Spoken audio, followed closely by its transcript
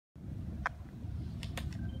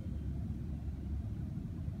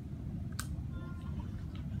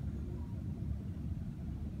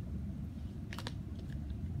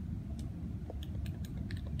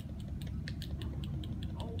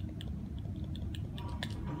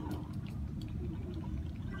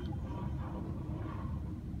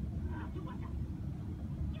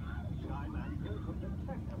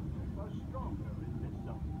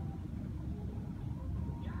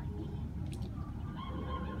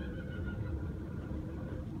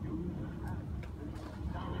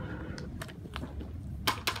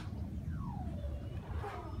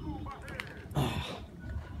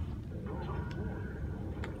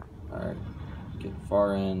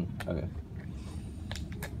far in. Okay.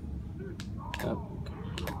 Yep.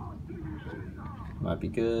 Might be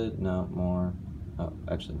good. No, more. Oh,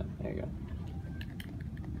 actually, no. There you go.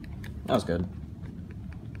 That was good.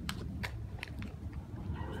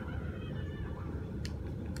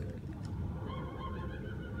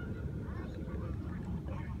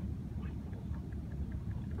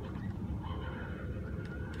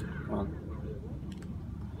 Come on.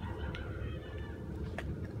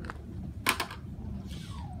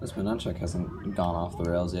 This nunchuck hasn't gone off the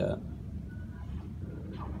rails yet.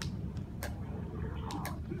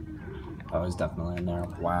 Oh, he's definitely in there.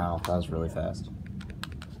 Wow, that was really fast.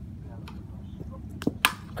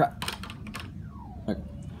 Crap. Okay.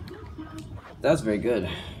 That's very good.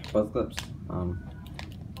 Both clips.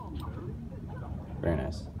 Very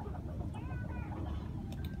nice.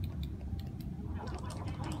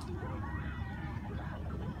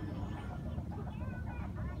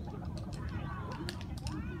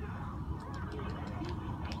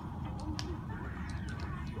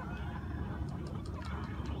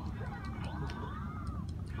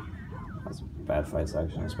 That's a bad fight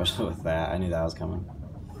section, especially with that. I knew that was coming.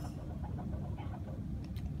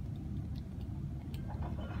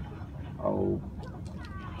 Oh,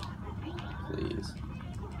 please.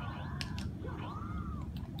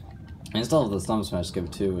 I still have the Stump Smash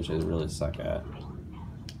skip too, which I really suck at.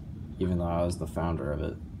 Even though I was the founder of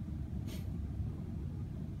it.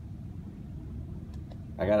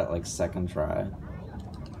 I got it like second try.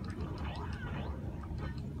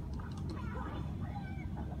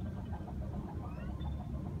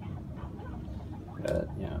 But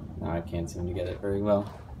yeah, now I can't seem to get it very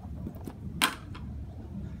well.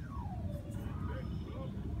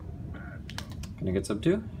 Can I get sub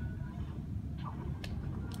 2?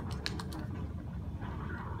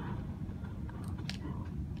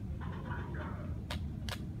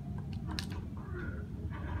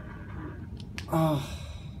 Oh.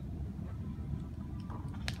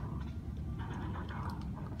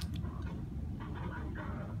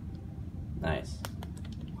 Nice.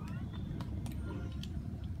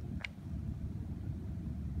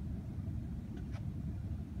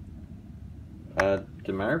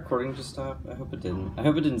 Did my recording just stop? I hope it didn't. I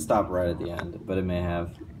hope it didn't stop right at the end, but it may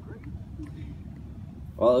have.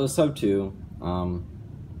 Well, it was sub 2.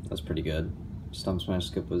 That's pretty good. Stump Smash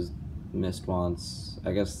skip was missed once.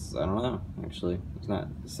 I guess, I don't know, actually. It's not.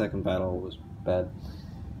 The second battle was bad.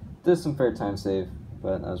 Did some fair time save,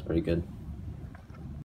 but that was pretty good.